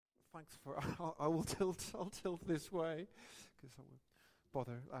Thanks for. I'll tilt this way because I won't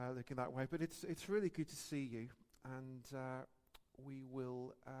bother looking that way. But it's really good to see you, and we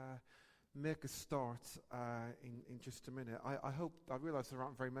will make a start in just a minute. I realise there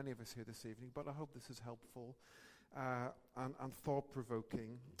aren't very many of us here this evening, but I hope this is helpful and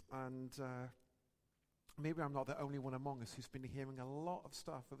thought-provoking. And maybe I'm not the only one among us who's been hearing a lot of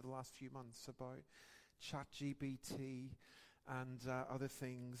stuff over the last few months about ChatGPT and other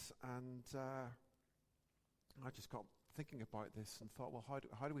things. And I just got thinking about this and thought, well,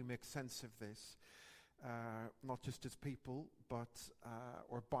 how do we make sense of this? Not just as people, but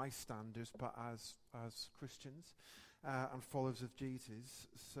or bystanders, but as Christians and followers of Jesus.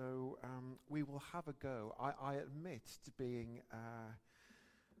 So we will have a go. I admit to being.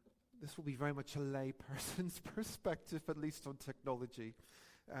 This will be very much a lay person's perspective, at least on technology.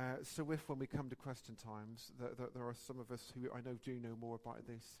 So if when we come to question times, there are some of us who I know do know more about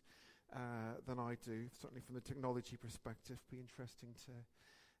this than I do, certainly from the technology perspective, be interesting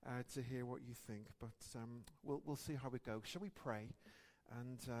to hear what you think. But we'll see how we go. Shall we pray?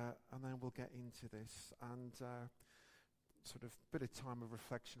 And then we'll get into this. And sort of a bit of time of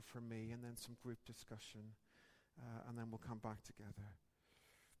reflection from me, and then some group discussion. And then we'll come back together.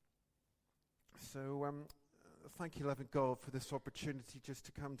 So thank you, loving God, for this opportunity just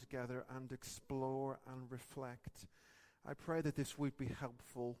to come together and explore and reflect. I pray that this would be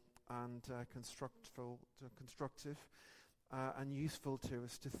helpful and constructive and useful to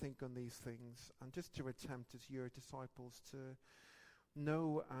us to think on these things and just to attempt as your disciples to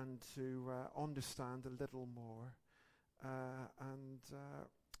know and to understand a little more. And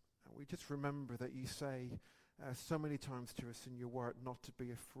we just remember that you say so many times to us in your word not to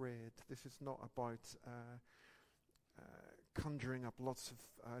be afraid. This is not about conjuring up lots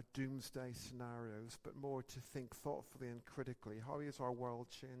of doomsday scenarios, but more to think thoughtfully and critically. How is our world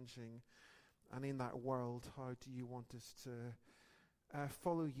changing? And in that world, how do you want us to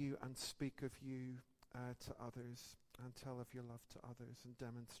follow you and speak of you to others and tell of your love to others and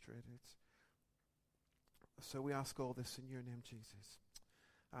demonstrate it? So we ask all this in your name, Jesus.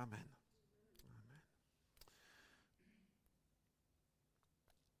 Amen. Amen.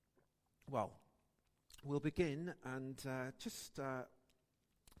 Well, we'll begin, and just to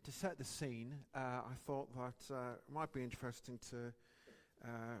set the scene, I thought that it might be interesting to,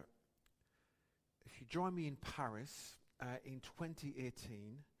 if you join me in Paris in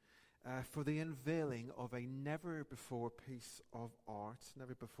 2018 for the unveiling of a never-before piece of art,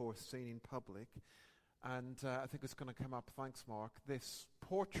 never before seen in public, and I think it's going to come up, thanks Mark, this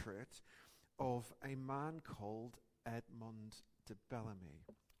portrait of a man called Edmond de Bellamy.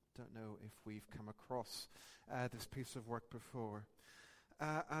 Don't know if we've come across this piece of work before.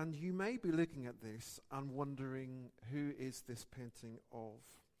 And you may be looking at this and wondering, who is this painting of?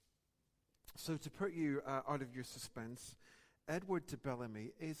 So to put you out of your suspense, Edward de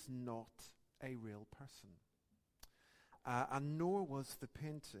Bellamy is not a real person. And nor was the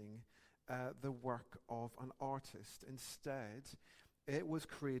painting the work of an artist. Instead, it was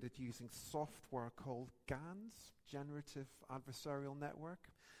created using software called GANs, Generative Adversarial Network.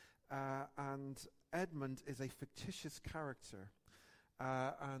 And Edmond is a fictitious character.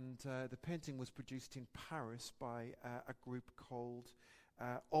 And the painting was produced in Paris by a group called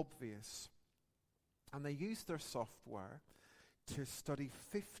Obvious. And they used their software to study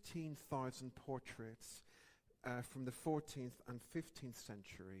 15,000 portraits from the 14th and 15th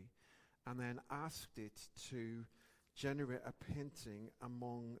century, and then asked it to generate a painting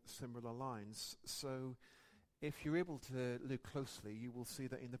among similar lines. So if you're able to look closely, you will see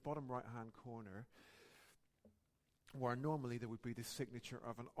that in the bottom right-hand corner, where normally there would be the signature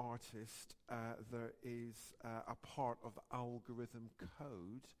of an artist, there is a part of algorithm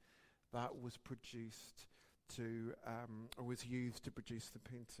code that was produced to, or was used to produce the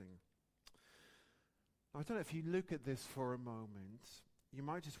painting. Now, I don't know if you look at this for a moment, you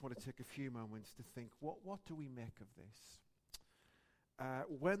might just want to take a few moments to think, what do we make of this?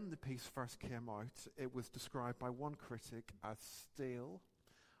 When the piece first came out, it was described by one critic as stale,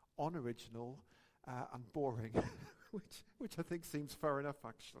 unoriginal, and boring, which I think seems fair enough,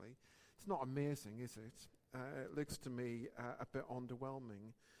 actually. It's not amazing, is it? It looks to me a bit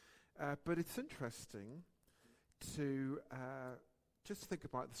underwhelming. But it's interesting to just think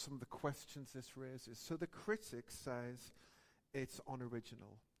about some of the questions this raises. So the critic says it's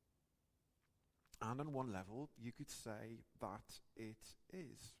unoriginal. And on one level, you could say that it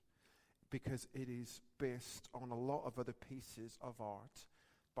is, because it is based on a lot of other pieces of art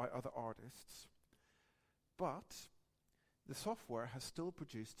by other artists. But the software has still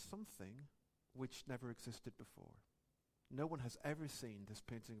produced something which never existed before. No one has ever seen this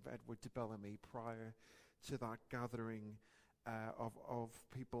painting of Edward de Bellamy prior to that gathering of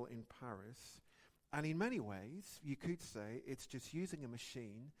people in Paris. And in many ways, you could say it's just using a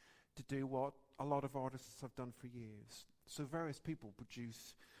machine to do what a lot of artists have done for years. So various people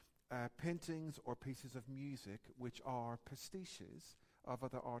produce paintings or pieces of music which are pastiches of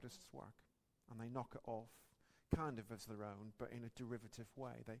other artists' work. And they knock it off kind of as their own, but in a derivative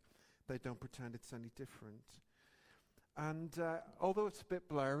way. They don't pretend it's any different. And although it's a bit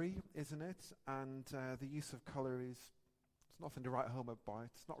blurry, isn't it? And the use of colour it's nothing to write home about.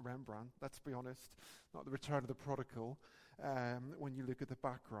 It's not Rembrandt, let's be honest. Not the Return of the Prodigal, when you look at the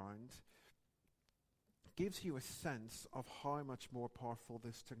background. Gives you a sense of how much more powerful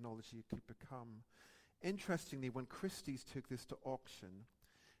this technology could become. Interestingly, when Christie's took this to auction,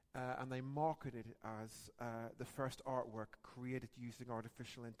 and they marketed it as the first artwork created using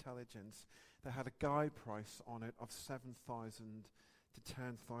artificial intelligence, they had a guide price on it of $7,000 to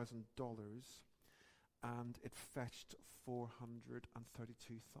 $10,000, and it fetched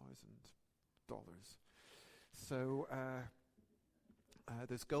 $432,000. So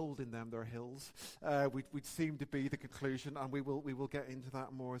there's gold in them, there are hills. Would seem to be the conclusion, and we will get into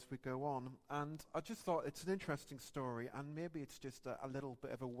that more as we go on. And I just thought it's an interesting story, and maybe it's just a little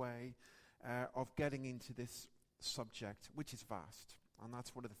bit of a way of getting into this subject, which is vast. And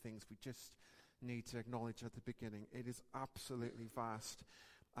that's one of the things we just need to acknowledge at the beginning. It is absolutely vast,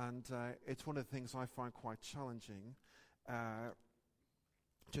 and it's one of the things I find quite challenging,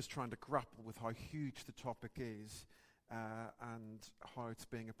 just trying to grapple with how huge the topic is. And how it's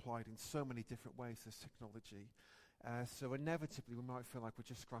being applied in so many different ways, this technology. So inevitably we might feel like we're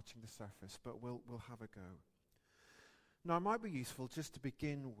just scratching the surface, but we'll have a go. Now it might be useful just to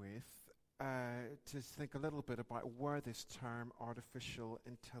begin with to think a little bit about where this term artificial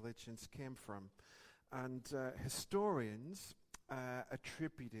intelligence came from. And historians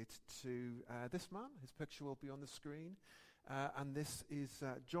attribute it to this man. His picture will be on the screen. And this is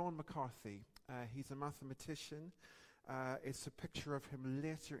John McCarthy. He's a mathematician. It's a picture of him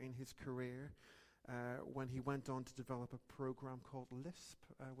later in his career when he went on to develop a program called Lisp,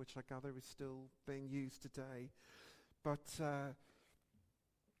 which I gather is still being used today. But in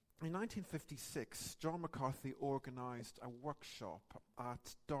 1956, John McCarthy organized a workshop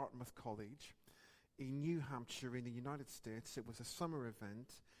at Dartmouth College in New Hampshire in the United States. It was a summer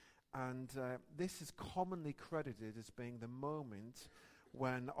event, and this is commonly credited as being the moment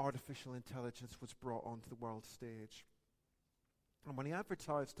when artificial intelligence was brought onto the world stage. And when he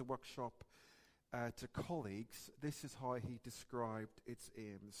advertised the workshop to colleagues, this is how he described its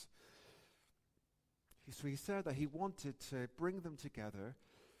aims. So he said that he wanted to bring them together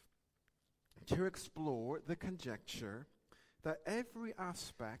to explore the conjecture that every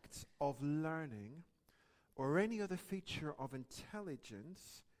aspect of learning or any other feature of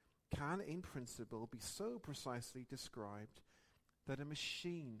intelligence can, in principle, be so precisely described that a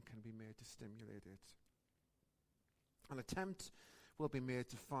machine can be made to stimulate it. An attempt will be made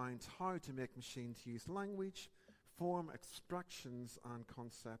to find how to make machines use language, form abstractions and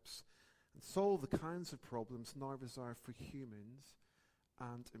concepts, and solve the kinds of problems now reserved for humans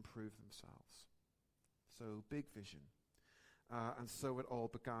and improve themselves. So, big vision. And so it all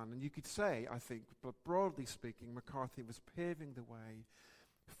began. And you could say, I think, but broadly speaking, McCarthy was paving the way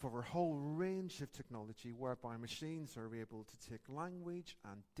for a whole range of technology whereby machines are able to take language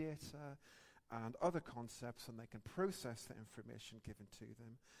and data and other concepts, and they can process the information given to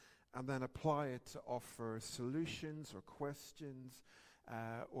them and then apply it to offer solutions or questions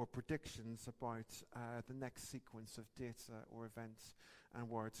or predictions about the next sequence of data or events and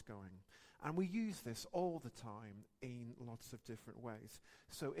where it's going. And we use this all the time in lots of different ways.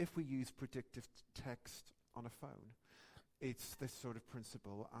 So if we use predictive text on a phone, it's this sort of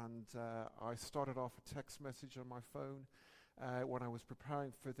principle. And I started off a text message on my phone. When I was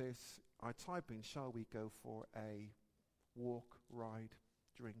preparing for this, I type in, shall we go for a walk, ride,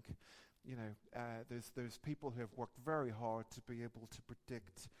 drink? You know, there's people who have worked very hard to be able to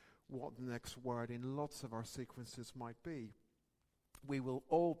predict what the next word in lots of our sequences might be. We will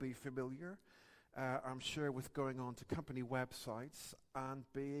all be familiar, I'm sure, with going on to company websites and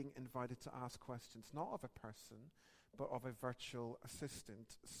being invited to ask questions, not of a person, but of a virtual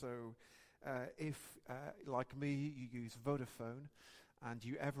assistant. So if, like me, you use Vodafone and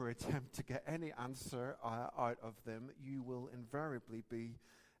you ever attempt to get any answer out of them, you will invariably be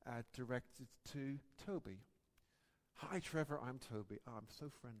directed to Toby. Hi Trevor, I'm Toby. Oh, I'm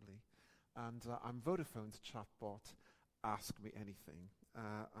so friendly. And I'm Vodafone's chatbot. Ask me anything.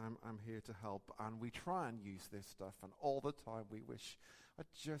 I'm here to help. And we try and use this stuff, and all the time we wish I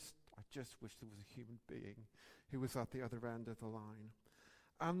I just wish there was a human being who was at the other end of the line.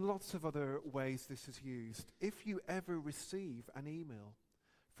 And lots of other ways this is used. If you ever receive an email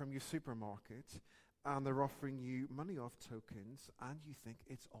from your supermarket and they're offering you money off tokens and you think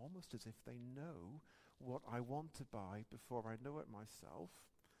it's almost as if they know what I want to buy before I know it myself,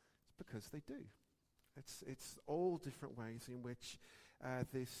 it's because they do. It's all different ways in which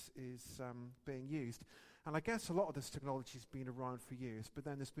this is being used. And I guess a lot of this technology has been around for years, but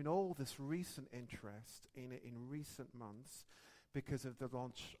then there's been all this recent interest in it in recent months because of the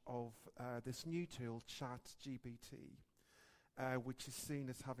launch of this new tool, ChatGPT, which is seen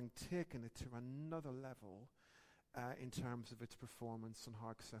as having taken it to another level in terms of its performance and how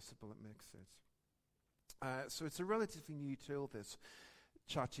accessible it makes it. So it's a relatively new tool, this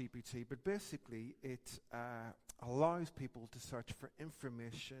ChatGPT, but basically it allows people to search for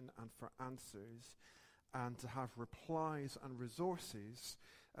information and for answers and to have replies and resources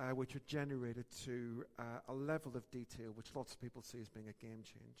which are generated to a level of detail which lots of people see as being a game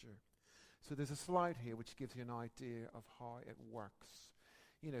changer. So there's a slide here which gives you an idea of how it works.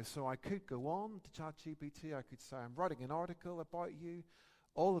 So I could go on to ChatGPT, I could say, I'm writing an article about you,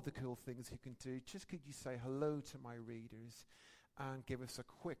 all of the cool things you can do. Just could you say hello to my readers and give us a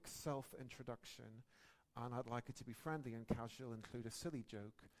quick self-introduction, and I'd like it to be friendly and casual, include a silly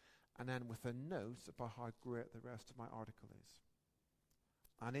joke, and then with a note about how great the rest of my article is.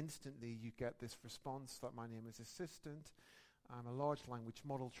 And instantly you get this response that my name is Assistant. I'm a large language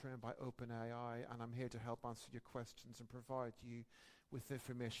model trained by OpenAI, and I'm here to help answer your questions and provide you with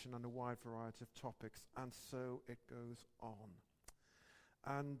information on a wide variety of topics, and so it goes on.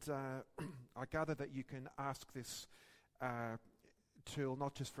 And I gather that you can ask this tool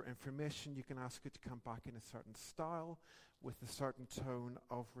not just for information, you can ask it to come back in a certain style with a certain tone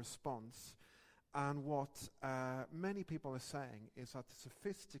of response. And what many people are saying is that the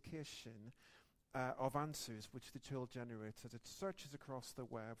sophistication of answers which the tool generates as it searches across the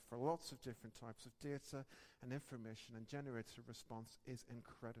web for lots of different types of data and information and generates a response is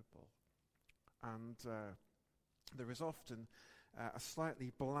incredible. And there is often a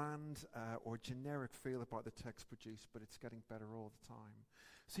slightly bland or generic feel about the text produced, but it's getting better all the time.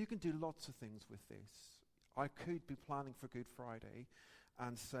 So you can do lots of things with this. I could be planning for Good Friday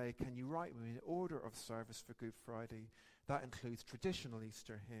and say, can you write me an order of service for Good Friday that includes traditional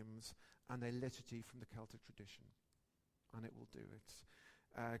Easter hymns and a liturgy from the Celtic tradition? And it will do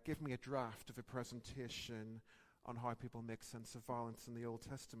it. Give me a draft of a presentation on how people make sense of violence in the Old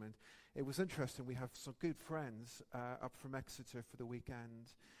Testament. It was interesting, we have some good friends up from Exeter for the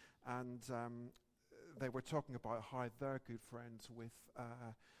weekend, and they were talking about how they're good friends with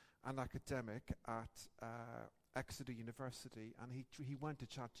an academic at Exeter University, and he went to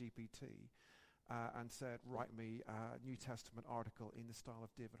ChatGPT and said, write me a New Testament article in the style of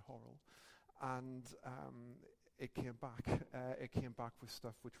David Horrell, and it came back. It came back with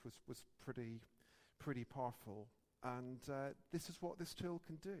stuff which was pretty powerful. And this is what this tool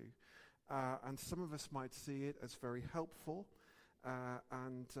can do. And some of us might see it as very helpful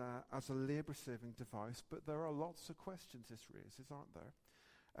and as a labor-saving device, but there are lots of questions this raises, aren't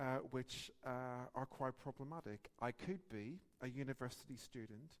there, which are quite problematic. I could be a university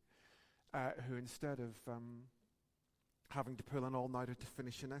student who, instead of having to pull an all-nighter to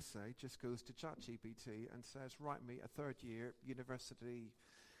finish an essay, just goes to ChatGPT and says, write me a third-year university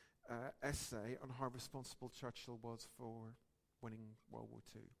essay on how responsible Churchill was for winning World War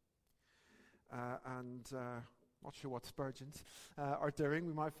II. Not sure what Spurgeons are doing.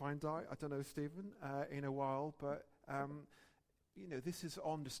 We might find out, I don't know, Stephen, in a while. But, this is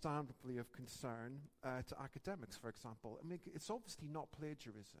understandably of concern to academics, for example. I mean, it's obviously not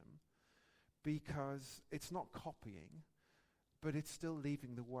plagiarism because it's not copying, but it's still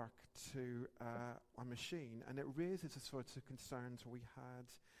leaving the work to a machine. And it raises the sorts of concerns we had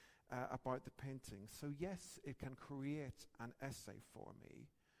about the painting. So yes, it can create an essay for me,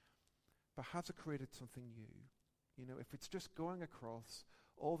 but has it created something new? If it's just going across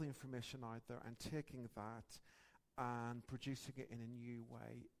all the information out there and taking that and producing it in a new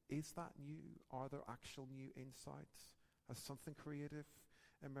way, is that new? Are there actual new insights? Has something creative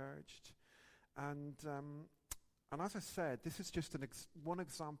emerged? And as I said, this is just one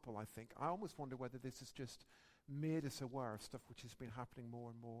example, I think. I almost wonder whether this has just made us aware of stuff which has been happening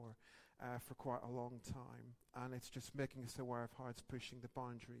more and more for quite a long time, and it's just making us aware of how it's pushing the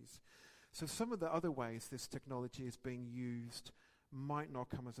boundaries. So some of the other ways this technology is being used might not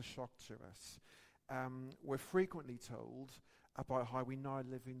come as a shock to us. We're frequently told about how we now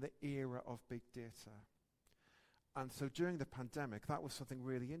live in the era of big data. And so during the pandemic, that was something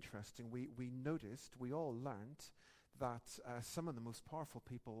really interesting. We noticed, we all learned that some of the most powerful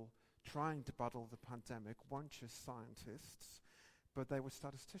people trying to battle the pandemic weren't just scientists, but they were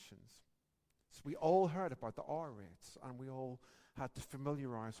statisticians. So we all heard about the R rates, and we all had to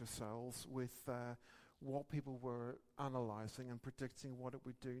familiarize ourselves with what people were analyzing and predicting what it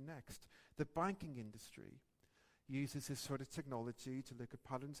would do next. The banking industry uses this sort of technology to look at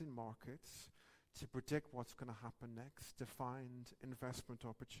patterns in markets, to predict what's going to happen next, to find investment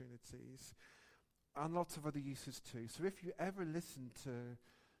opportunities, and lots of other uses too. So if you ever listen to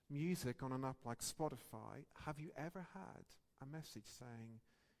music on an app like Spotify, have you ever had a message saying,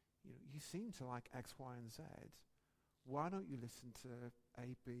 you seem to like X, Y, and Z. Why don't you listen to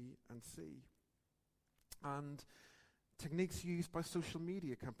A, B, and C? And techniques used by social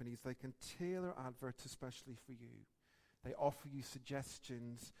media companies, they can tailor adverts especially for you. They offer you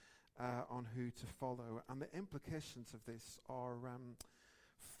suggestions on who to follow. And the implications of this are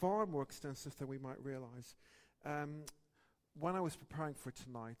far more extensive than we might realize. When I was preparing for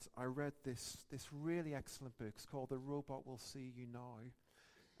tonight, I read this really excellent book. It's called The Robot Will See You Now,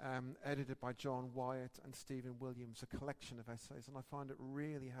 edited by John Wyatt and Stephen Williams, a collection of essays, and I found it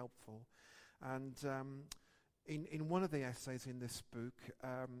really helpful. And in one of the essays in this book,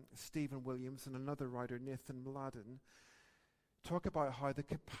 Stephen Williams and another writer, Nathan Mladen, talk about how the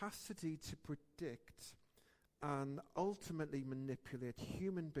capacity to predict and ultimately manipulate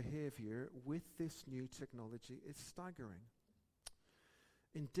human behavior with this new technology is staggering.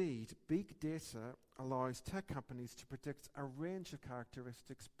 Indeed, big data allows tech companies to predict a range of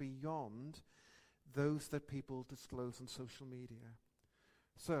characteristics beyond those that people disclose on social media.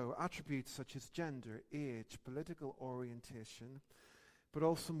 So, attributes such as gender, age, political orientation, but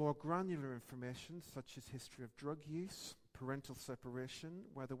also more granular information such as history of drug use, parental separation,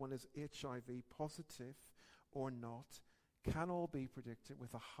 whether one is HIV positive or not, can all be predicted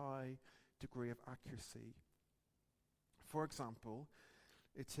with a high degree of accuracy. For example,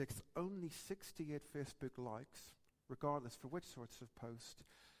 it takes only 68 Facebook likes, regardless for which sorts of post,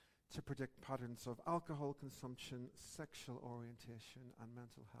 to predict patterns of alcohol consumption, sexual orientation, and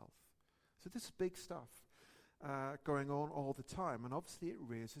mental health. So this is big stuff going on all the time, and obviously it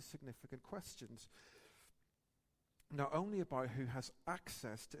raises significant questions. Not only about who has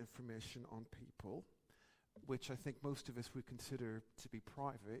access to information on people, which I think most of us would consider to be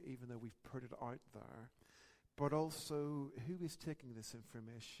private, even though we've put it out there, but also who is taking this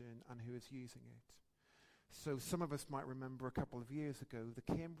information and who is using it. So some of us might remember a couple of years ago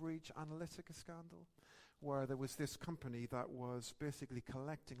the Cambridge Analytica scandal, where there was this company that was basically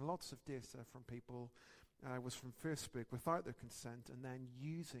collecting lots of data from people, was from Facebook without their consent, and then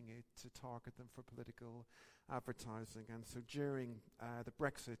using it to target them for political advertising. And so during the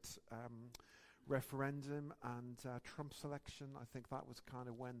Brexit referendum and Trump's election, I think that was kind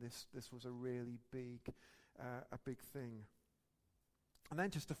of when this was a really big thing. And then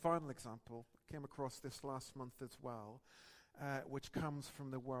just a final example, came across this last month as well, which comes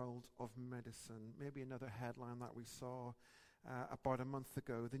from the world of medicine. Maybe another headline that we saw about a month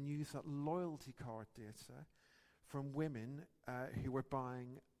ago, the news that loyalty card data from women who were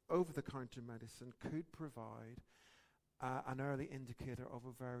buying over-the-counter medicine could provide an early indicator of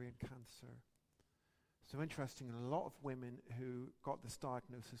ovarian cancer. So interesting, a lot of women who got this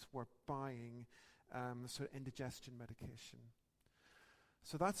diagnosis were buying sort of indigestion medication.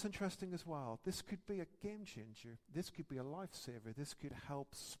 So that's interesting as well. This could be a game changer. This could be a lifesaver. This could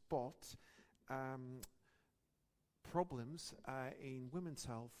help spot problems in women's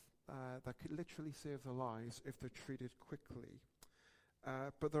health that could literally save their lives if they're treated quickly.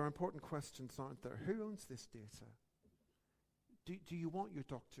 But there are important questions, aren't there? Who owns this data? Do you want your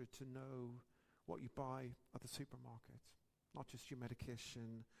doctor to know what you buy at the supermarket? Not just your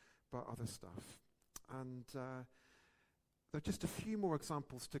medication, but other stuff. And there are just a few more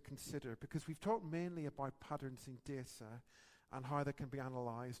examples to consider, because we've talked mainly about patterns in data and how they can be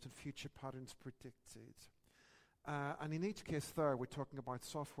analysed and future patterns predicted. And in each case there, we're talking about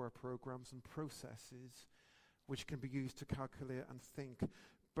software programs and processes which can be used to calculate and think.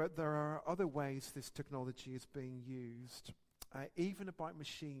 But there are other ways this technology is being used, even about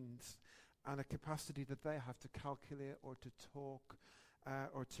machines and a capacity that they have to calculate or to talk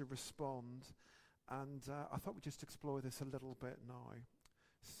or to respond. And I thought we'd just explore this a little bit now.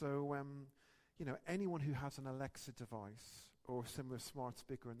 So, anyone who has an Alexa device or similar smart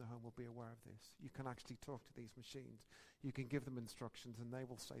speaker in the home will be aware of this. You can actually talk to these machines. You can give them instructions and they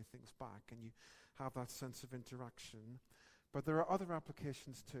will say things back, and you have that sense of interaction. But there are other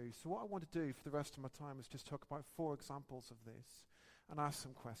applications too. So what I want to do for the rest of my time is just talk about 4 examples of this and ask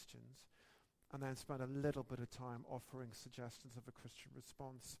some questions, and then spend a little bit of time offering suggestions of a Christian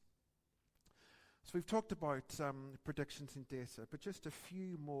response. So we've talked about predictions in data, but just a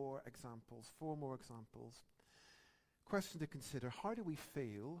few more examples, 4 more examples. Question to consider: how do we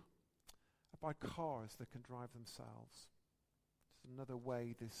feel about cars that can drive themselves? It's another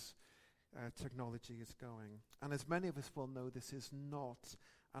way this technology is going. And as many of us will know, this is not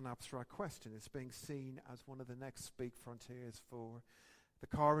an abstract question. It's being seen as one of the next big frontiers for the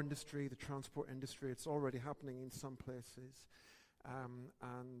car industry, the transport industry. It's already happening in some places.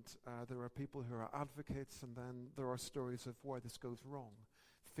 There are people who are advocates, and then there are stories of where this goes wrong,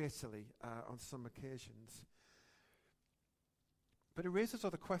 fatally, on some occasions. But it raises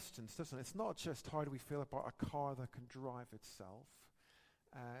other questions, doesn't it? It's not just how do we feel about a car that can drive itself,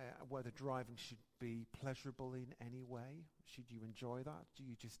 whether driving should be pleasurable in any way. Should you enjoy that? Do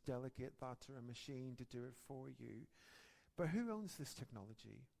you just delegate that to a machine to do it for you? But who owns this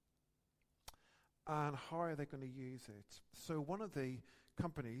technology? And how are they going to use it? So one of the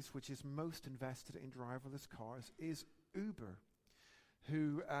companies which is most invested in driverless cars is Uber,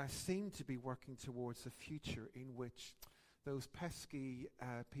 who seem to be working towards a future in which those pesky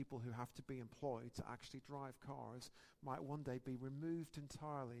people who have to be employed to actually drive cars might one day be removed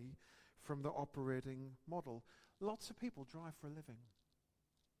entirely from the operating model. Lots of people drive for a living.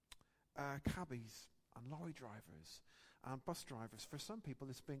 Cabbies and lorry drivers and bus drivers. For some people,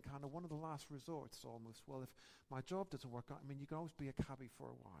 it's been kind of one of the last resorts almost. Well, if my job doesn't work out, you can always be a cabbie for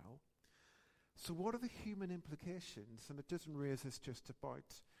a while. So what are the human implications? And it doesn't raise this just about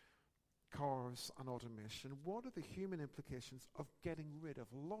cars and automation. What are the human implications of getting rid of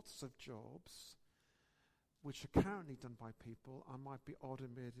lots of jobs which are currently done by people and might be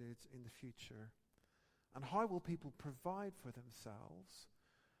automated in the future? And how will people provide for themselves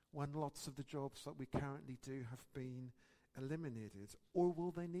when lots of the jobs that we currently do have been eliminated? Or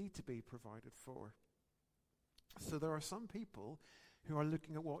will they need to be provided for? So there are some people who are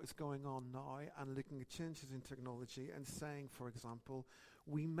looking at what is going on now and looking at changes in technology and saying, for example,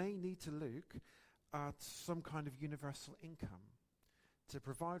 we may need to look at some kind of universal income to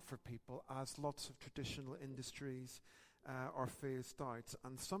provide for people as lots of traditional industries are phased out.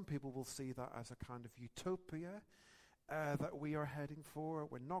 And some people will see that as a kind of utopia that we are heading for.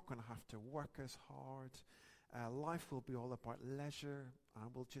 We're not going to have to work as hard. Life will be all about leisure,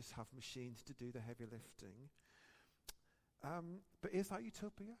 and we'll just have machines to do the heavy lifting. But is that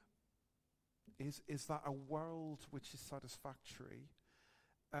utopia? Is that a world which is satisfactory?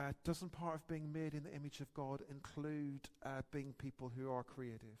 Doesn't part of being made in the image of God include being people who are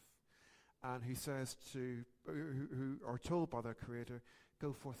creative and who says to who are told by their Creator,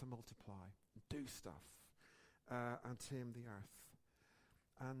 go forth and multiply, do stuff, and tame the earth?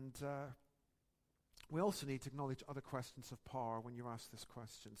 And we also need to acknowledge other questions of power when you ask this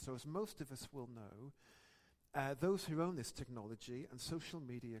question. So as most of us will know, those who own this technology and social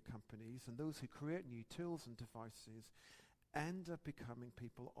media companies and those who create new tools and devices end up becoming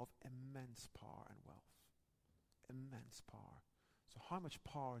people of immense power and wealth. Immense power. So how much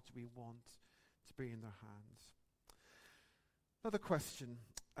power do we want to be in their hands? Another question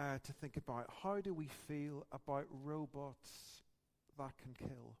to think about: how do we feel about robots that can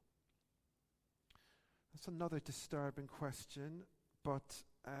kill? That's another disturbing question, but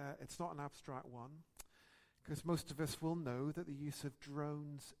it's not an abstract one, because most of us will know that the use of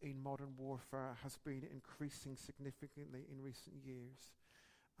drones in modern warfare has been increasing significantly in recent years,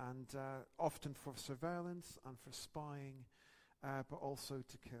 and often for surveillance and for spying, but also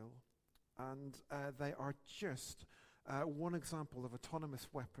to kill. And they are just one example of autonomous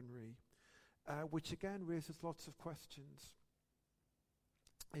weaponry, which again raises lots of questions.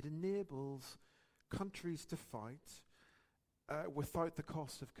 It enables countries to fight without the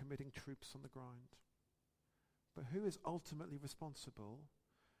cost of committing troops on the ground. But who is ultimately responsible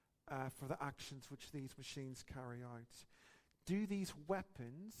for the actions which these machines carry out? Do these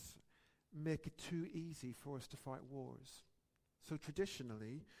weapons make it too easy for us to fight wars? So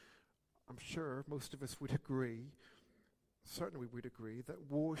traditionally, I'm sure most of us would agree, certainly we would agree, that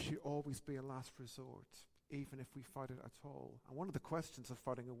war should always be a last resort, even if we fight it at all. And one of the questions of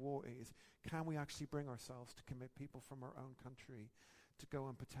fighting a war is, can we actually bring ourselves to commit people from our own country to go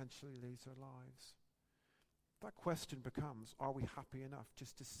and potentially lose their lives? That question becomes, are we happy enough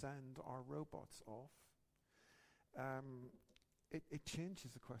just to send our robots off? It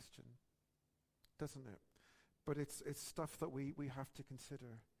changes the question, doesn't it? But it's stuff that we have to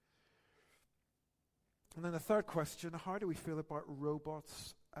consider. And then the third question, how do we feel about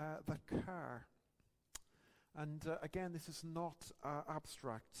robots that care? And again, this is not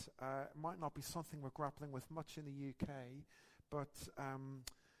abstract. It might not be something we're grappling with much in the UK, but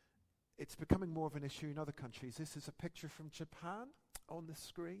it's becoming more of an issue in other countries. This is a picture from Japan on the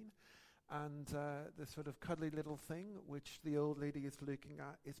screen. And the sort of cuddly little thing which the old lady is looking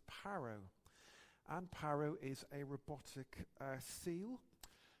at is Paro. And Paro is a robotic seal.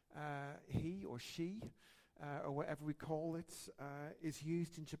 He or she, or whatever we call it, is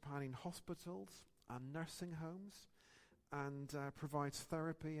used in Japan in hospitals and nursing homes, and provides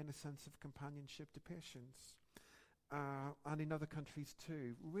therapy and a sense of companionship to patients. And in other countries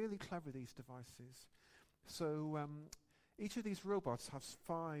too. Really clever, these devices. So each of these robots has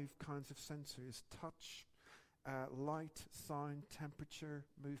 5 kinds of sensors: touch, light, sound, temperature,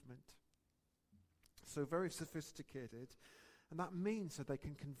 movement. So very sophisticated. And that means that they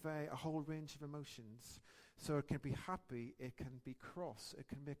can convey a whole range of emotions. So it can be happy, it can be cross, it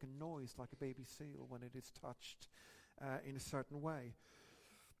can make a noise like a baby seal when it is touched in a certain way.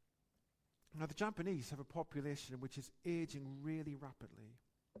 Now, the Japanese have a population which is aging really rapidly,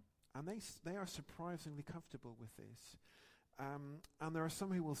 and they are surprisingly comfortable with this. And there are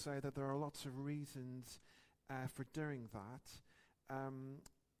some who will say that there are lots of reasons for doing that,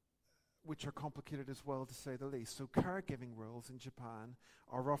 which are complicated as well, to say the least. So caregiving roles in Japan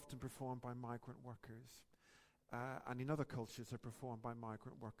are often performed by migrant workers, and in other cultures are performed by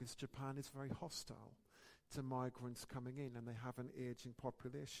migrant workers. Japan is very hostile to migrants coming in, and they have an aging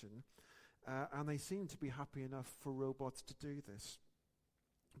population. And they seem to be happy enough for robots to do this.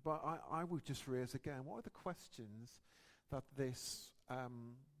 But I would just raise again, what are the questions that this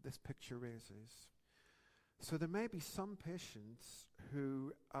picture raises? So there may be some patients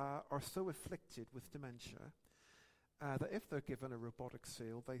who are so afflicted with dementia that if they're given a robotic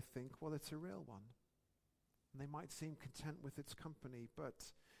seal, they think, well, it's a real one. And they might seem content with its company,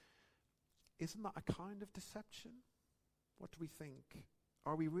 but isn't that a kind of deception? What do we think?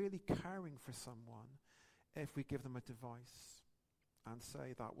 Are we really caring for someone if we give them a device and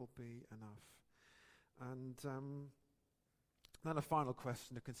say that will be enough? And then a final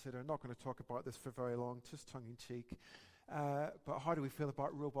question to consider. I'm not going to talk about this for very long, just tongue-in-cheek. But how do we feel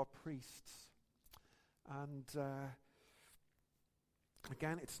about robot priests? And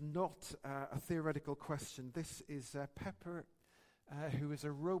again, it's not a theoretical question. This is Pepper, who is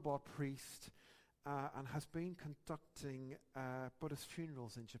a robot priest and has been conducting Buddhist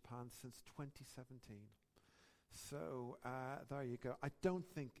funerals in Japan since 2017. So there you go. I don't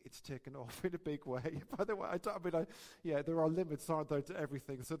think it's taken off in a big way. By the way, there are limits, aren't there, to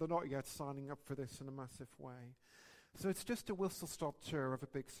everything. So they're not yet signing up for this in a massive way. So it's just a whistle-stop tour of a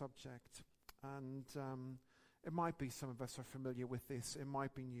big subject. And it might be some of us are familiar with this. It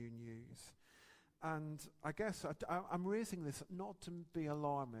might be new news. And I guess I'm raising this not to be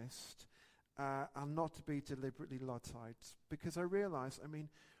alarmist and not to be deliberately Luddite, because I realize,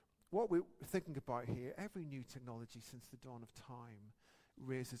 what we're thinking about here, every new technology since the dawn of time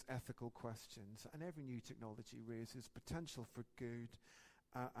raises ethical questions, and every new technology raises potential for good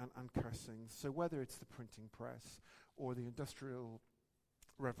and cursing. So whether it's the printing press or the Industrial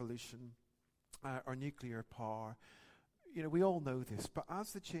Revolution or nuclear power, we all know this, but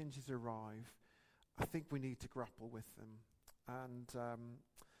as the changes arrive, I think we need to grapple with them. And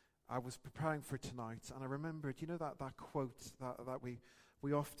I was preparing for tonight, and I remembered, that quote that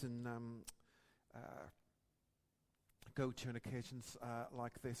we often go to on occasions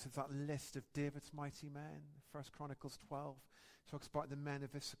like this. It's that list of David's mighty men. 1 Chronicles 12 talks about the men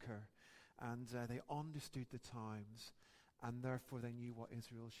of Issachar, and they understood the times, and therefore they knew what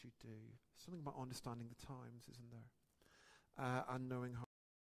Israel should do. Something about understanding the times, isn't there? And knowing how.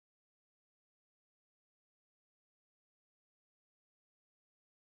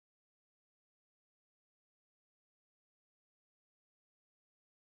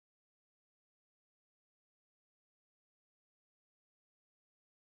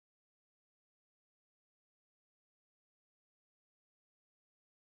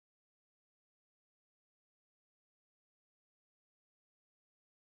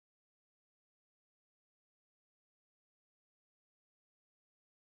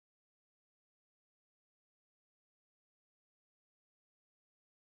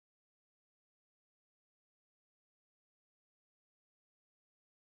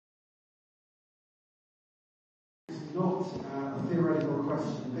 Not a theoretical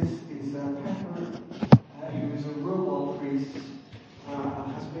question. This is Pepper, who is a robot priest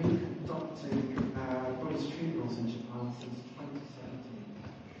and has been conducting Buddhist funerals in Japan since 2017.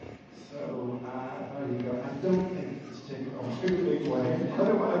 So there you go. I don't think it's taken off in a big way.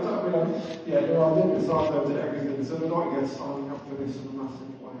 There are limits out there to everything, so they're not yet signing up for this in a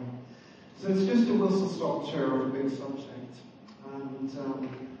massive way. So it's just a whistle-stop tour of a big subject, and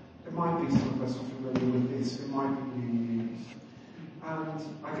it might be some of us are familiar with this, it might be new news. And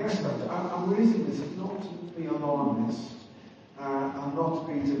I guess I'm raising this not to be alarmist, and not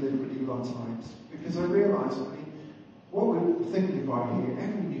be deliberately Luddites. Because I realise, what we're thinking about here,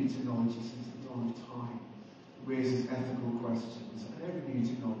 every new technology since the dawn of time raises ethical questions, and every new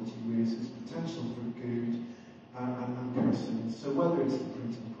technology raises potential for good and cursing. So whether it's the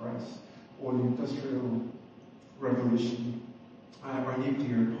printing press, or the Industrial Revolution, or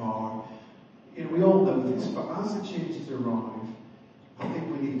nuclear power, we all know this, but as the changes arrive, I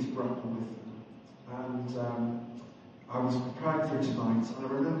think we need to grapple with them. And I was prepared for tonight, and I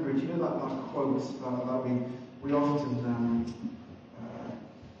remembered, that quote that we often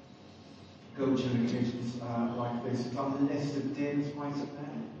go to occasions like this. It's on the list of David's might of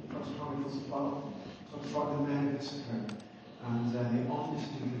men, First Chronicles 12. Talks about the men of Issachar, and they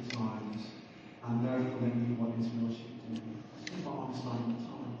understood the times, and therefore they knew what Israel should do. It's not understanding the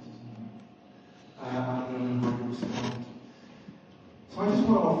times, isn't it? And how to respond. So I just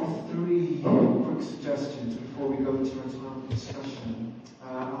want to offer 3 quick suggestions before we go to our time of discussion. And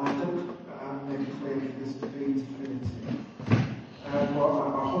I don't maybe claim this to be definitive. But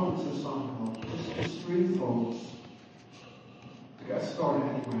I hope it's a sample. Just 3 thoughts to get us started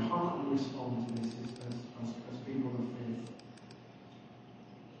anyway. How can we respond to this as people of faith?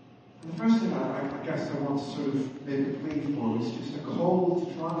 And the first thing I guess I want to sort of make a plea for is just a call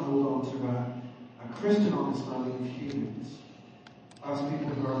to try and hold on to a Christian understanding of humans as people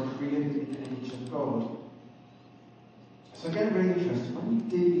who are created in the image of God. So again, very interesting. When we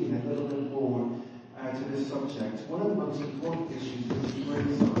dig in a little bit more to this subject, one of the most important issues which is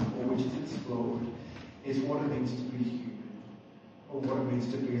raised up, or which is explored, is what it means to be human, or what it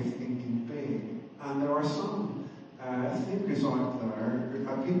means to be a thinking being. And there are some thinkers out there,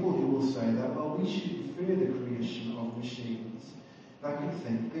 people who will say that, well, we shouldn't fear the creation of machines that can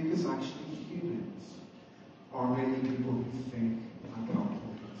think, because actually humans are really people who think and calculate.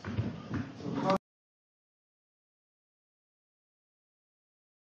 So how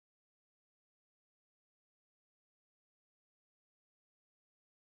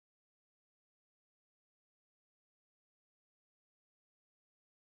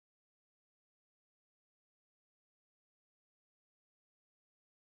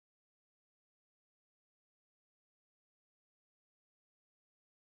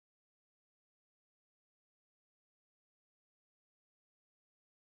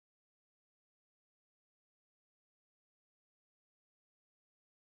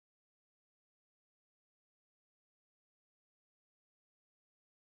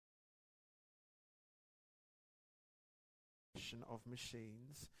of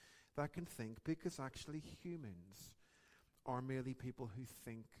machines that can think, because actually humans are merely people who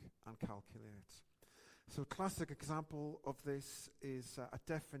think and calculate. So a classic example of this is a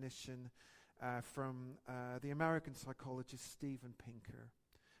definition from the American psychologist Steven Pinker.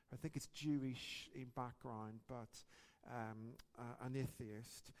 I think it's Jewish in background, but an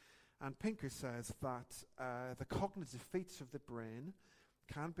atheist. And Pinker says that the cognitive feats of the brain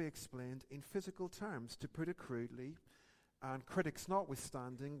can be explained in physical terms. To put it crudely, and critics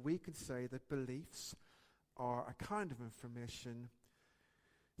notwithstanding, we can say that beliefs are a kind of information,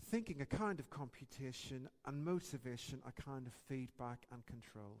 thinking a kind of computation, and motivation a kind of feedback and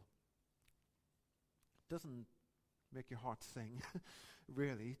control. Doesn't make your heart sing,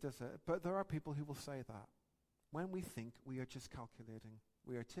 really, does it? But there are people who will say that. When we think, we are just calculating.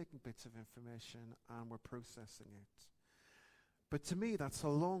 We are taking bits of information and we're processing it. But to me, that's a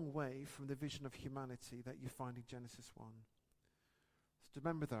long way from the vision of humanity that you find in Genesis 1. So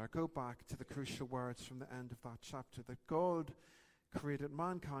remember there, go back to the crucial words from the end of that chapter, that God created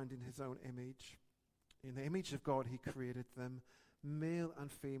mankind in his own image. In the image of God he created them, male and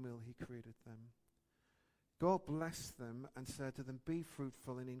female he created them. God blessed them and said to them, be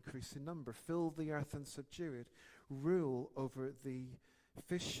fruitful and increase in number, fill the earth and subdue it, rule over the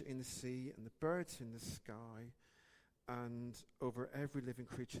fish in the sea and the birds in the sky, and over every living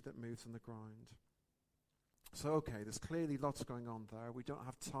creature that moves on the ground. So, okay, there's clearly lots going on there. We don't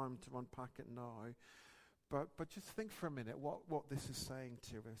have time to unpack it now. But just think for a minute what this is saying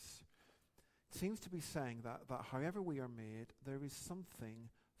to us. It seems to be saying that however we are made, there is something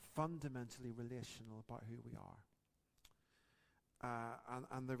fundamentally relational about who we are.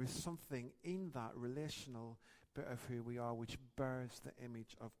 And there is something in that relational bit of who we are which bears the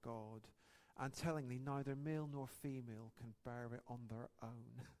image of God. And tellingly, neither male nor female can bear it on their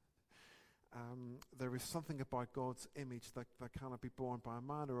own. There is something about God's image that cannot be borne by a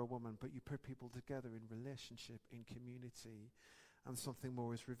man or a woman, but you put people together in relationship, in community, and something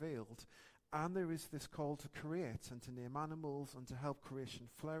more is revealed. And there is this call to create and to name animals and to help creation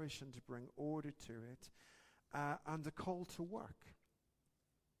flourish and to bring order to it, and a call to work.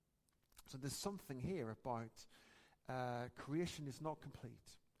 So there's something here about creation is not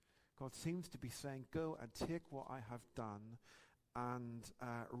complete. God seems to be saying, go and take what I have done and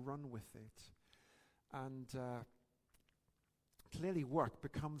run with it. And clearly work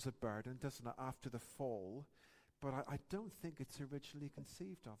becomes a burden, doesn't it, after the fall, but I don't think it's originally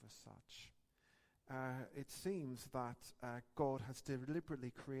conceived of as such. It seems that God has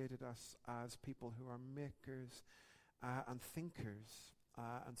deliberately created us as people who are makers and thinkers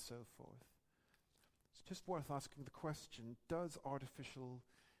and so forth. It's just worth asking the question, does artificial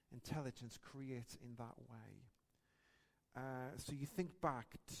intelligence create in that way? So you think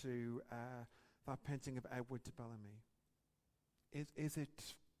back to that painting of Edward de Bellamy. Is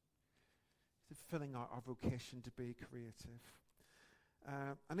it filling our vocation to be creative?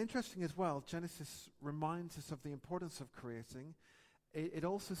 And interesting as well, Genesis reminds us of the importance of creating. It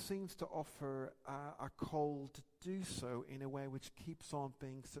also seems to offer a call to do so in a way which keeps on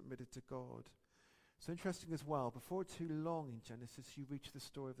being submitted to God. So interesting as well, before too long in Genesis, you reach the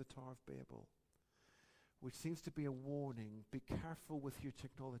story of the Tower of Babel, which seems to be a warning. Be careful with your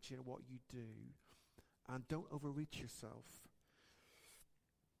technology and what you do, and don't overreach yourself.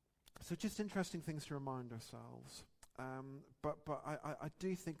 So just interesting things to remind ourselves. But I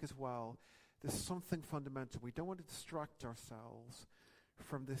do think as well, there's something fundamental. We don't want to distract ourselves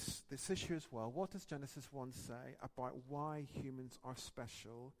from this issue as well. What does Genesis 1 say about why humans are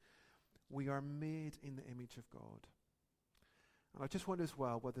special? We are made in the image of God. And I just wonder as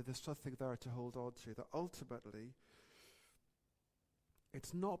well whether there's something there to hold on to, that ultimately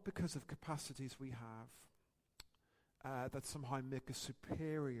it's not because of capacities we have that somehow make us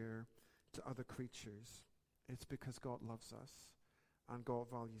superior to other creatures. It's because God loves us and God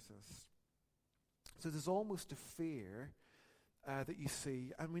values us. So there's almost a fear that you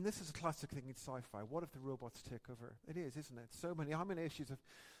see. I mean, this is a classic thing in sci-fi. What if the robots take over? It is, isn't it? So many. How many issues of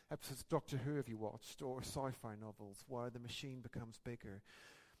episodes of Doctor Who have you watched, or sci-fi novels where the machine becomes bigger?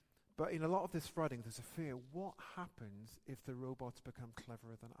 But in a lot of this writing, there's a fear. What happens if the robots become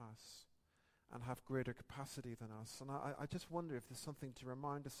cleverer than us and have greater capacity than us? And I just wonder if there's something to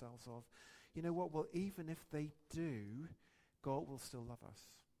remind ourselves of. You know what? Well, even if they do, God will still love us.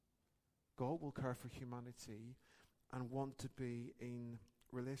 God will care for humanity and want to be in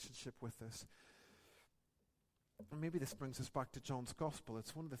relationship with us. And maybe this brings us back to John's Gospel.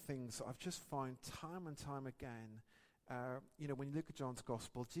 It's one of the things I've just found time and time again. When you look at John's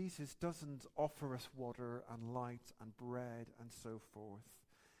Gospel, Jesus doesn't offer us water and light and bread and so forth.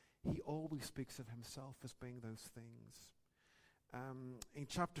 He always speaks of himself as being those things. In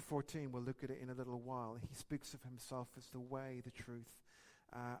chapter 14, we'll look at it in a little while, he speaks of himself as the way, the truth,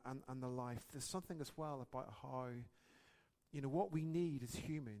 and the life. There's something as well about how, what we need as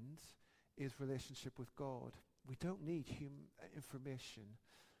humans is relationship with God. We don't need information.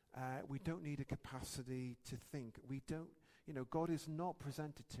 We don't need a capacity to think. We don't, God is not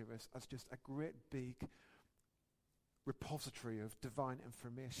presented to us as just a great big repository of divine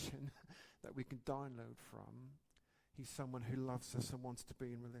information that we can download from. He's someone who loves us and wants to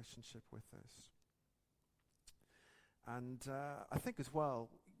be in relationship with us. And I think as well,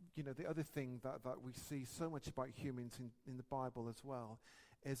 the other thing that we see so much about humans in the Bible as well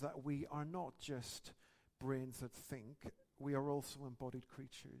is that we are not just brains that think, we are also embodied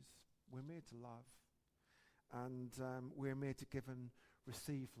creatures. We're made to love. And we're made to give and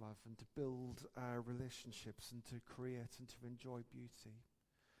receive love and to build relationships and to create and to enjoy beauty.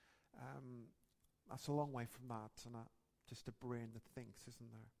 That's a long way from that, and just a brain that thinks,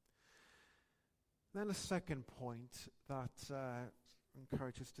 isn't there? Then a second point that I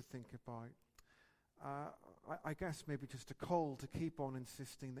encourage us to think about. I guess maybe just a call to keep on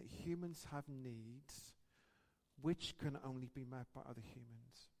insisting that humans have needs which can only be met by other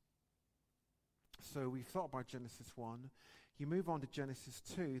humans. So we've thought about Genesis 1. You move on to Genesis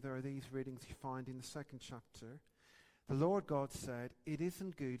 2, there are these readings you find in the second chapter. The Lord God said, "It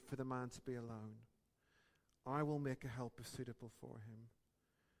isn't good for the man to be alone. I will make a helper suitable for him."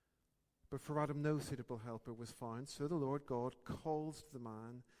 But for Adam no suitable helper was found, so the Lord God caused the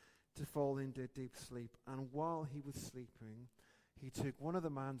man to fall into a deep sleep. And while he was sleeping, he took one of the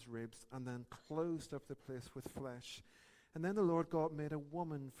man's ribs and then closed up the place with flesh. And then the Lord God made a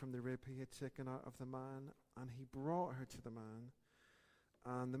woman from the rib he had taken out of the man, and he brought her to the man.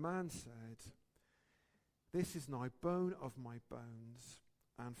 And the man said, "This is now bone of my bones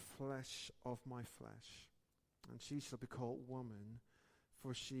and flesh of my flesh. And she shall be called woman,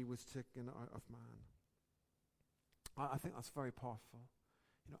 for she was taken out of man." I think that's very powerful.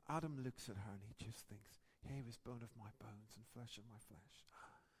 Adam looks at her and he just thinks, here is bone of my bones and flesh of my flesh.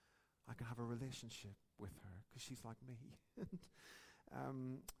 I can have a relationship with her because she's like me.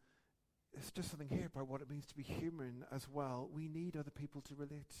 it's just something here about what it means to be human as well. We need other people to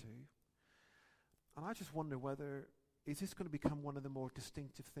relate to. And I just wonder whether, is this going to become one of the more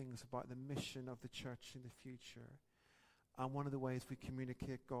distinctive things about the mission of the church in the future? And one of the ways we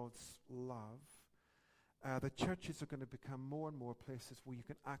communicate God's love. The churches are going to become more and more places where you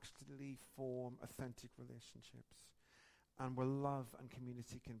can actually form authentic relationships, and where love and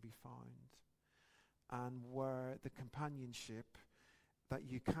community can be found, and where the companionship that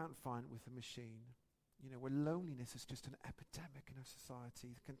you can't find with a machine, where loneliness is just an epidemic in our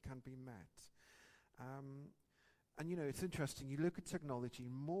society, can be met. And it's interesting, you look at technology,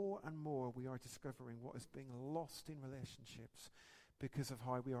 more and more we are discovering what is being lost in relationships because of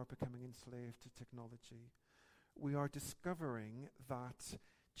how we are becoming enslaved to technology. We are discovering that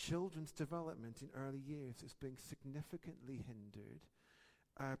children's development in early years is being significantly hindered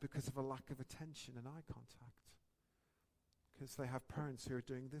because of a lack of attention and eye contact. Because they have parents who are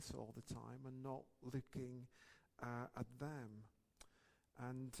doing this all the time and not looking at them.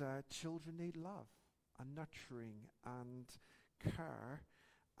 And children need love and nurturing and care,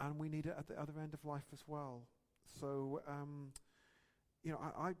 and we need it at the other end of life as well. So,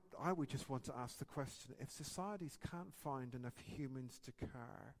 I would just want to ask the question, if societies can't find enough humans to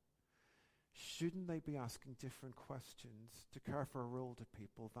care, shouldn't they be asking different questions to care for our older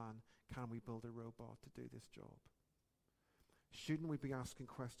people than, can we build a robot to do this job? Shouldn't we be asking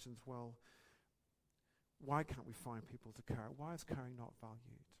questions, well, why can't we find people to care? Why is caring not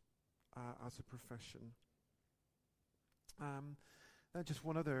valued as a profession? Then just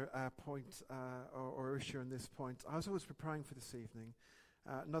one other point or issue on this point. As I was preparing for this evening,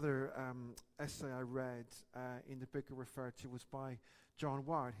 another essay I read in the book I referred to was by John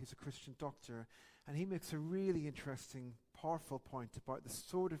Ward. He's a Christian doctor, and he makes a really interesting, powerful point about the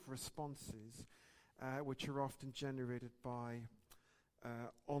sort of responses which are often generated by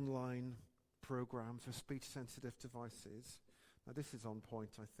online programs or speech-sensitive devices. Now, this is on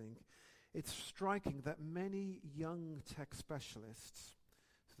point, I think. It's striking that many young tech specialists,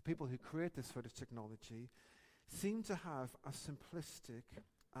 so the people who create this sort of technology, seem to have a simplistic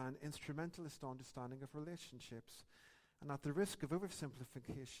and instrumentalist understanding of relationships. And at the risk of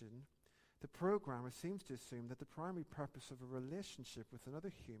oversimplification, the programmer seems to assume that the primary purpose of a relationship with another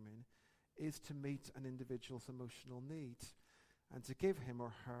human is to meet an individual's emotional needs and to give him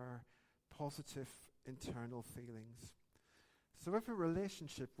or her positive internal feelings. So if a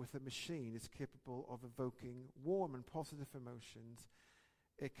relationship with a machine is capable of evoking warm and positive emotions,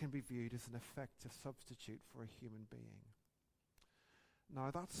 it can be viewed as an effective substitute for a human being. Now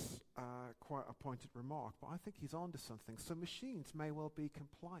that's quite a pointed remark, but I think he's onto something. So machines may well be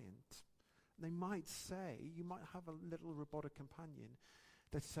compliant. They might say, you might have a little robotic companion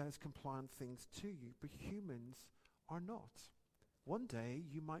that says compliant things to you, but humans are not. One day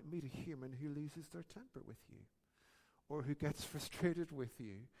you might meet a human who loses their temper with you, or who gets frustrated with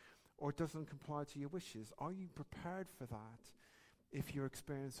you, or doesn't comply to your wishes. Are you prepared for that if your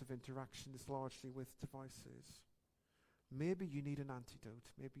experience of interaction is largely with devices? Maybe you need an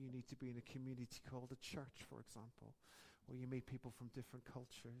antidote. Maybe you need to be in a community called a church, for example, where you meet people from different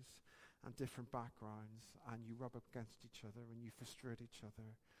cultures and different backgrounds, and you rub up against each other and you frustrate each other,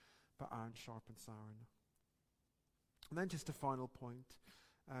 but iron sharpens iron. And then just a final point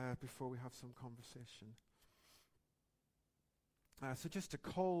before we have some conversation. So just a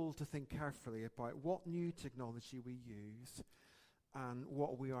call to think carefully about what new technology we use and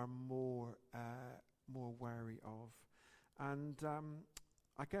what we are more wary of. And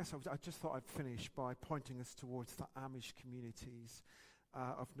I guess I just thought I'd finish by pointing us towards the Amish communities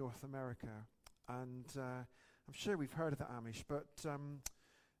of North America. And I'm sure we've heard of the Amish, but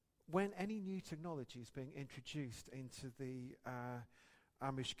when any new technology is being introduced into the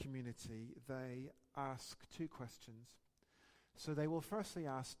Amish community, they ask two questions. So they will firstly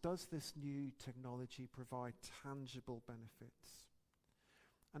ask, does this new technology provide tangible benefits?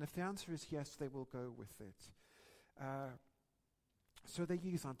 And if the answer is yes, they will go with it. So they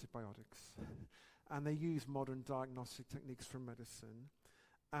use antibiotics, and they use modern diagnostic techniques for medicine,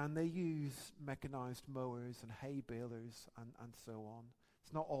 and they use mechanized mowers and hay balers and so on.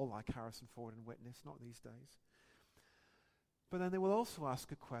 It's not all like Harrison Ford and Witness, not these days. But then they will also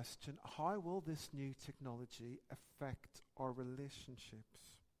ask a question, how will this new technology affect our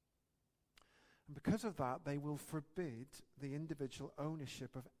relationships? And because of that, they will forbid the individual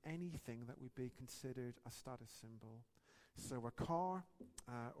ownership of anything that would be considered a status symbol. So a car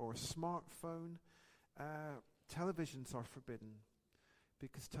or a smartphone, televisions are forbidden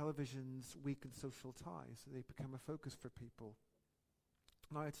because televisions weaken social ties. They become a focus for people.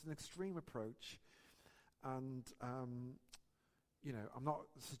 Now, it's an extreme approach, and I'm not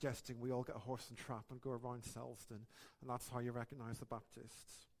suggesting we all get a horse and trap and go around Selsdon, and that's how you recognize the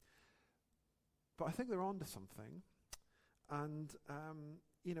Baptists. But I think they're onto something, and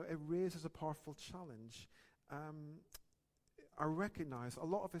it raises a powerful challenge. I recognize a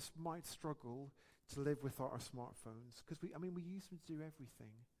lot of us might struggle to live without our smartphones because we use them to do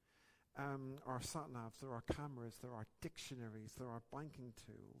everything. Our sat-navs, there are cameras, there are dictionaries, there are banking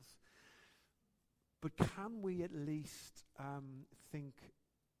tools. But can we at least think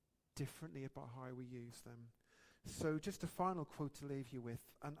differently about how we use them? So just a final quote to leave you with.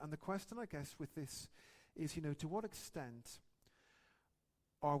 And the question, I guess, with this is, to what extent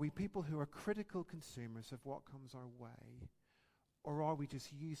are we people who are critical consumers of what comes our way, or are we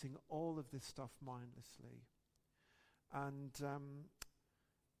just using all of this stuff mindlessly? And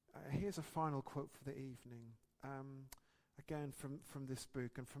here's a final quote for the evening. Again, from this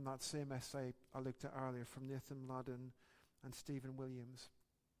book and from that same essay I looked at earlier from Nathan Mladen and Stephen Williams.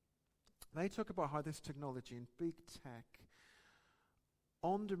 They talk about how this technology and big tech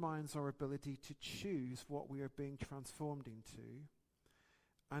undermines our ability to choose what we are being transformed into,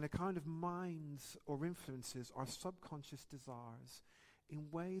 and it kind of mines or influences our subconscious desires in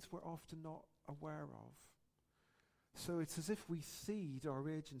ways we're often not aware of. So it's as if we cede our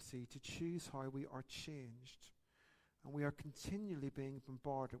agency to choose how we are changed. And we are continually being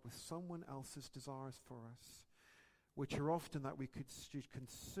bombarded with someone else's desires for us, which are often that we could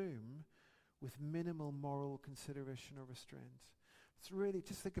consume with minimal moral consideration or restraint. It's really,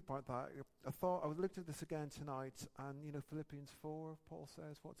 just think about that. I looked at this again tonight, and Philippians 4, Paul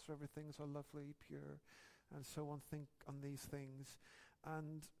says, whatsoever things are lovely, pure, and so on, think on these things.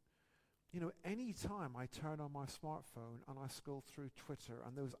 And any time I turn on my smartphone and I scroll through Twitter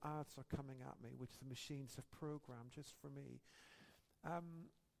and those ads are coming at me, which the machines have programmed just for me,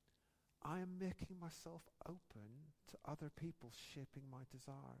 I am making myself open to other people shaping my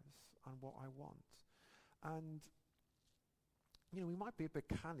desires and what I want. And, we might be a bit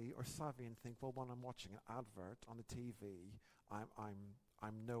canny or savvy and think, well, when I'm watching an advert on the TV,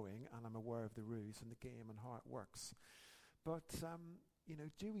 I'm knowing and I'm aware of the rules in the game and how it works. But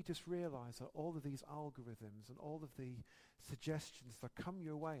do we just realize that all of these algorithms and all of the suggestions that come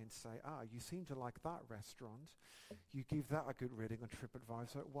your way and say, you seem to like that restaurant, you give that a good rating on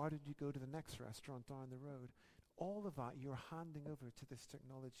TripAdvisor, why did you go to the next restaurant down the road? All of that you're handing over to this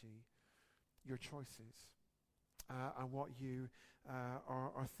technology, your choices, and what you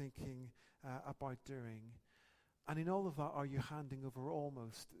are thinking about doing. And in all of that, are you handing over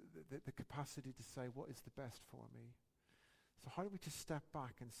almost the capacity to say, what is the best for me? So how do we just step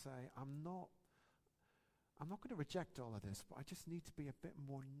back and say, I'm not going to reject all of this, but I just need to be a bit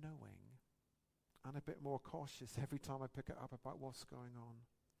more knowing and a bit more cautious every time I pick it up about what's going on.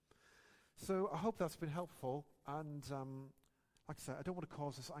 So I hope that's been helpful. And like I said, I don't want to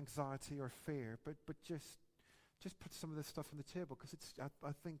cause us anxiety or fear, but just put some of this stuff on the table, because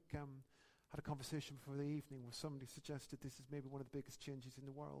I think had a conversation before the evening where somebody suggested this is maybe one of the biggest changes in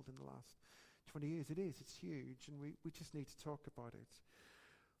the world in the last 20 years. It is, it's huge, and we just need to talk about it.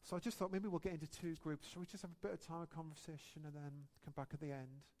 So I just thought maybe we'll get into two groups. Shall we just have a bit of time of conversation and then come back at the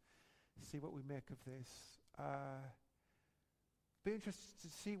end, see what we make of this? Be interested to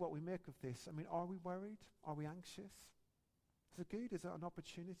see what we make of this. I mean, are we worried? Are we anxious? Is it good? Is it an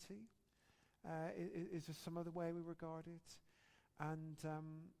opportunity? Is there some other way we regard it? And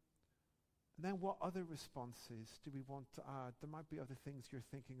then what other responses do we want to add? There might be other things you're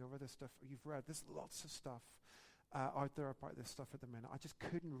thinking of, other stuff you've read. There's lots of stuff out there about this stuff at the minute. I just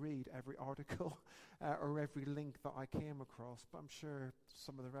couldn't read every article or every link that I came across, but I'm sure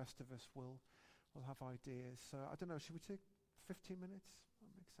some of the rest of us will have ideas. So I don't know, should we take 15 minutes?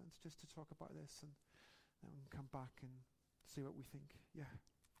 That makes sense, just to talk about this, and then we can come back and see what we think. Yeah.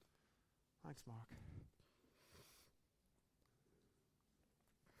 Thanks, Mark.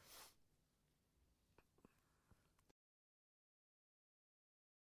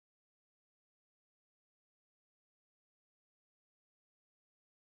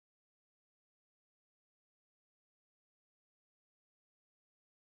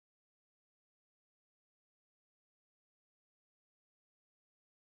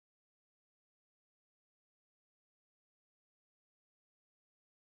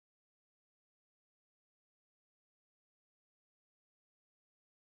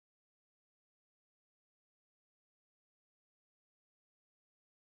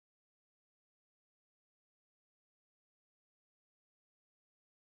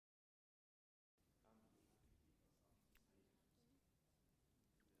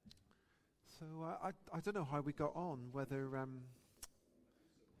 So I don't know how we got on, whether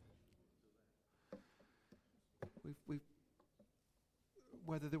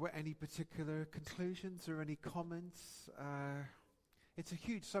whether there were any particular conclusions or any comments. It's a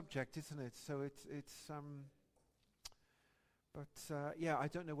huge subject, isn't it? So yeah, I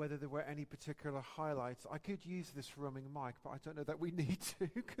don't know whether there were any particular highlights. I could use this roaming mic, but I don't know that we need to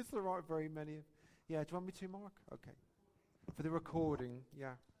because there aren't very many. Yeah, do you want me to, Mark? Okay. For the recording,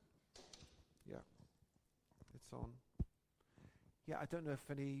 yeah. Yeah. It's on. Yeah, I don't know if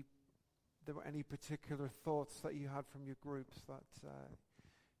there were any particular thoughts that you had from your groups that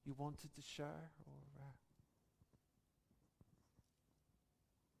you wanted to share, or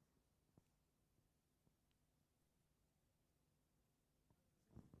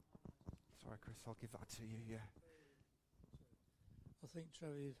sorry, Chris, I'll give that to you. Yeah. I think,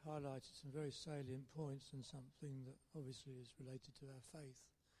 Trevor, you've highlighted some very salient points and something that obviously is related to our faith.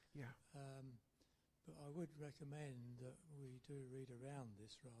 Yeah. But I would recommend that we do read around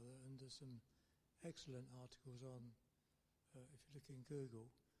this rather, and there's some excellent articles on, if you look in Google,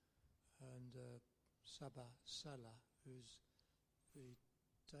 and Sabah Salah, who's the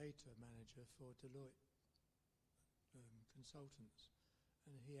data manager for Deloitte Consultants,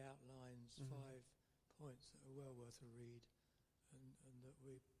 and he outlines 5 points that are well worth a read, and that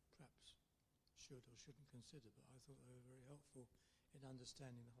we perhaps should or shouldn't consider, but I thought they were very helpful in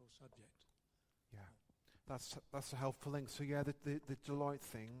understanding the whole subject. Yeah, that's a helpful link. So yeah, the Deloitte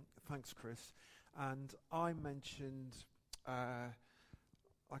thing. Thanks, Chris. And I mentioned, like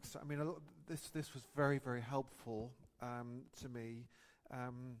I said, I mean, this was very, very helpful to me.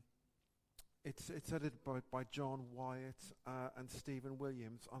 It's edited by John Wyatt and Stephen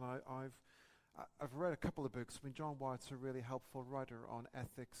Williams, and I've read a couple of books. I mean, John Wyatt's a really helpful writer on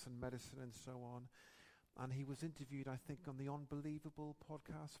ethics and medicine and so on. And he was interviewed, I think, on the Unbelievable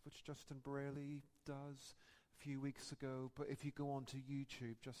podcast, which Justin Braley does a few weeks ago. But if you go onto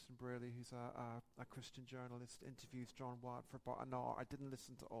YouTube, Justin Braley, who's a Christian journalist, interviews John Wyatt for about an hour. I didn't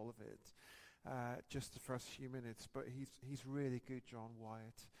listen to all of it, just the first few minutes. But he's really good, John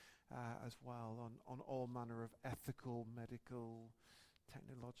Wyatt, as well, on all manner of ethical, medical,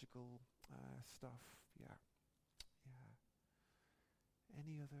 technological stuff. Yeah.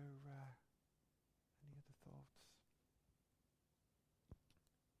 Any other thoughts? No.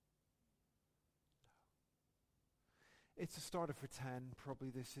 It's a starter for 10,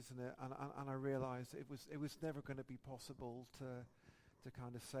 probably this, isn't it? And I realised it was never going to be possible to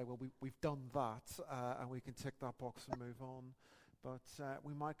kind of say, well, we've done that, and we can tick that box and move on. But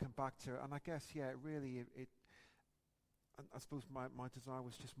we might come back to it. And I guess, yeah, I suppose my desire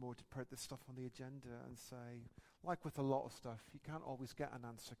was just more to put this stuff on the agenda and say, like with a lot of stuff, you can't always get an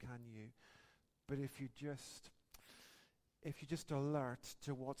answer, can you? But if you just alert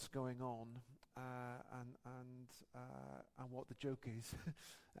to what's going on and what the joke is,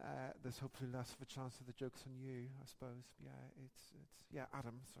 there's hopefully less of a chance of the joke's on you, I suppose. Yeah,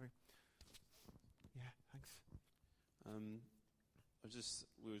 Adam, sorry. Yeah, thanks.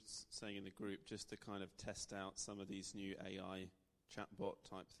 We were saying in the group just to kind of test out some of these new AI chatbot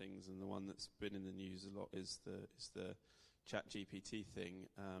type things, and the one that's been in the news a lot is the ChatGPT thing.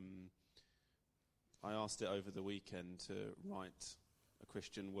 I asked it over the weekend to write a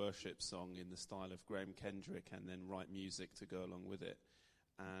Christian worship song in the style of Graham Kendrick and then write music to go along with it,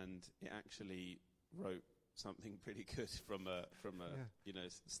 and it actually wrote something pretty good from a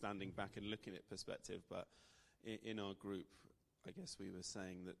standing back and looking at perspective. But in our group, I guess we were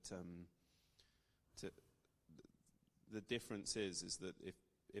saying that the difference is that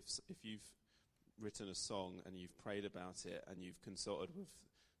if you've written a song and you've prayed about it and you've consulted with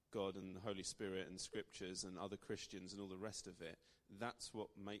God and the Holy Spirit and scriptures and other Christians and all the rest of it, that's what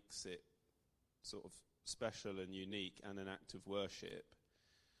makes it sort of special and unique and an act of worship.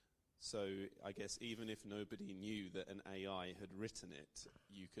 So I guess even if nobody knew that an AI had written it,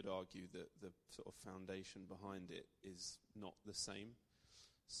 you could argue that the sort of foundation behind it is not the same.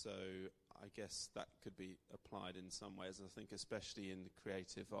 So I guess that could be applied in some ways. I think especially in the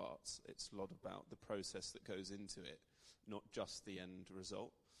creative arts, it's a lot about the process that goes into it, not just the end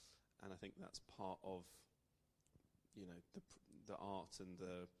result. And I think that's part of, the art and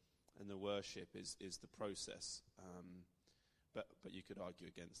the worship is the process. But you could argue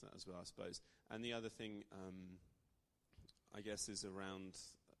against that as well, I suppose. And the other thing, I guess, is around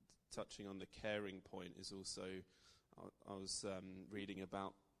touching on the caring point. Is also, I was reading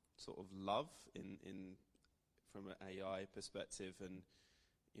about sort of love in from an AI perspective, and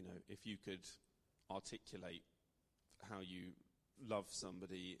if you could articulate how you love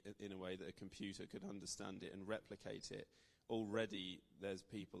somebody in a way that a computer could understand it and replicate it, already there's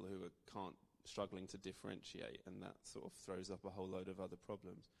people who can't. Struggling to differentiate, and that sort of throws up a whole load of other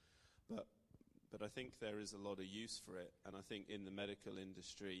problems. But But I think there is a lot of use for it, and I think in the medical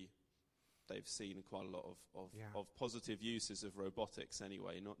industry, they've seen quite a lot of positive uses of robotics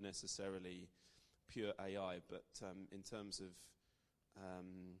anyway, not necessarily pure AI, but in terms of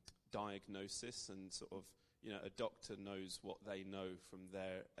diagnosis and sort of, a doctor knows what they know from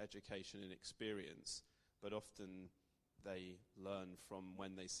their education and experience, but often they learn from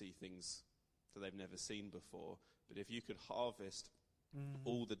when they see things that they've never seen before. But if you could harvest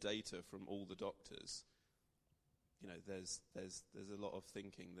all the data from all the doctors, there's a lot of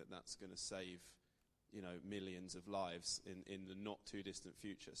thinking that's going to save, millions of lives in the not too distant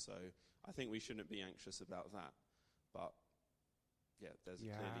future. So I think we shouldn't be anxious about that. But there's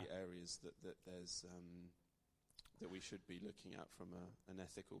clearly areas that there's that we should be looking at from an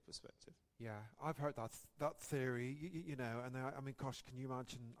ethical perspective. Yeah, I've heard that theory, and I mean, gosh, can you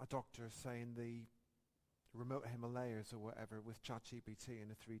imagine a doctor saying the remote Himalayas or whatever with ChatGPT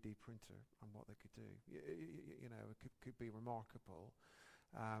and a 3D printer and what they could do? It could be remarkable.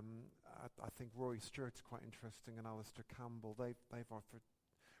 I think Rory Stewart's quite interesting, and Alistair Campbell. They've offered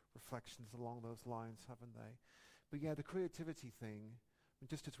reflections along those lines, haven't they? But yeah, the creativity thing,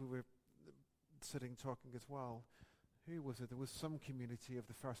 just as we were sitting talking as well, who was it? There was some community of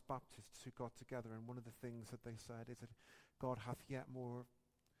the First Baptists who got together, and one of the things that they said is that God hath yet more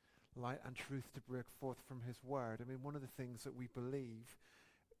light and truth to break forth from his word. I mean, one of the things that we believe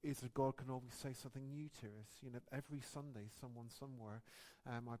is that God can always say something new to us. Every Sunday, someone somewhere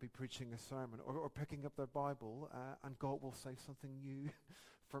might be preaching a sermon or picking up their Bible, and God will say something new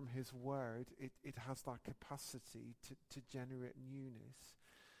from his word. It has that capacity to generate newness.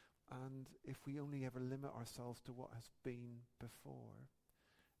 And if we only ever limit ourselves to what has been before,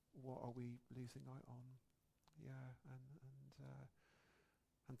 what are we losing out on? Yeah,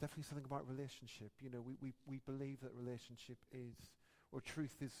 and definitely something about relationship. We believe that relationship is, or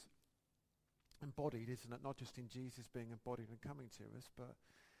truth is embodied, isn't it? Not just in Jesus being embodied and coming to us, but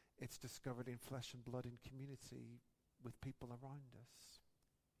it's discovered in flesh and blood in community with people around us.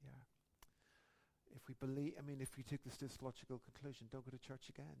 Yeah. If we believe, if you took this to its logical conclusion, don't go to church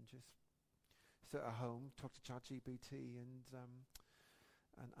again. Just sit at home, talk to ChatGPT,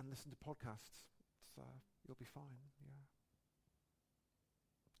 and listen to podcasts. You'll be fine. Yeah.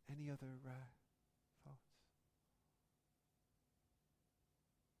 Any other thoughts?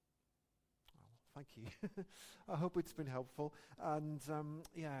 Oh, thank you. I hope it's been helpful. And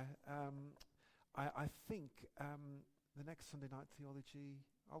I think the next Sunday night theology.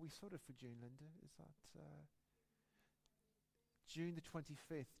 Are we sorted for June, Linda? Is that June the 25th?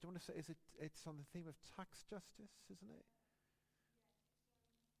 Do you want to say, it's on the theme of tax justice, isn't it?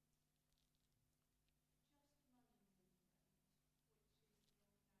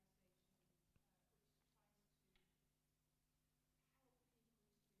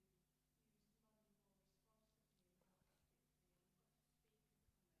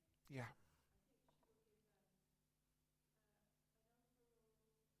 Yeah.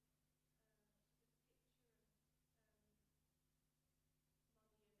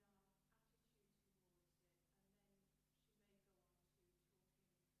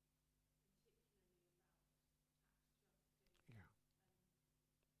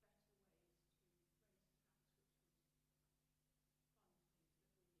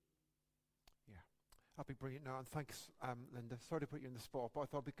 That'd be brilliant. No, and thanks, Linda. Sorry to put you in the spot, but I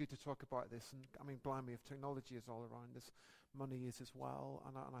thought it'd be good to talk about this. And blimey, if technology is all around us, money is as well.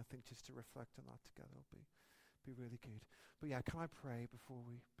 And I think just to reflect on that together will be really good. But yeah, can I pray before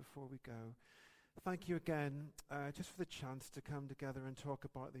we go? Thank you again, just for the chance to come together and talk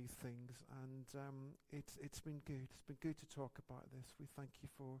about these things. And it's been good. It's been good to talk about this. We thank you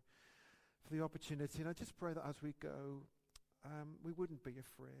for the opportunity. And I just pray that as we go, we wouldn't be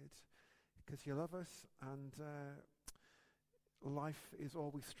afraid. Because you love us, and life is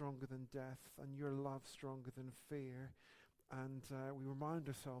always stronger than death, and your love stronger than fear. And we remind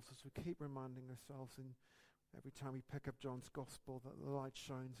ourselves, as we keep reminding ourselves, and every time we pick up John's Gospel, that the light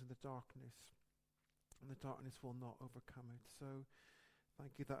shines in the darkness, and the darkness will not overcome it. So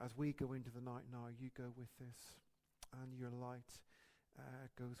thank you that as we go into the night now, you go with us, and your light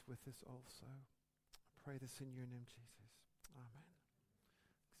goes with us also. I pray this in your name, Jesus. Amen.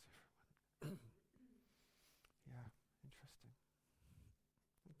 Yeah, interesting.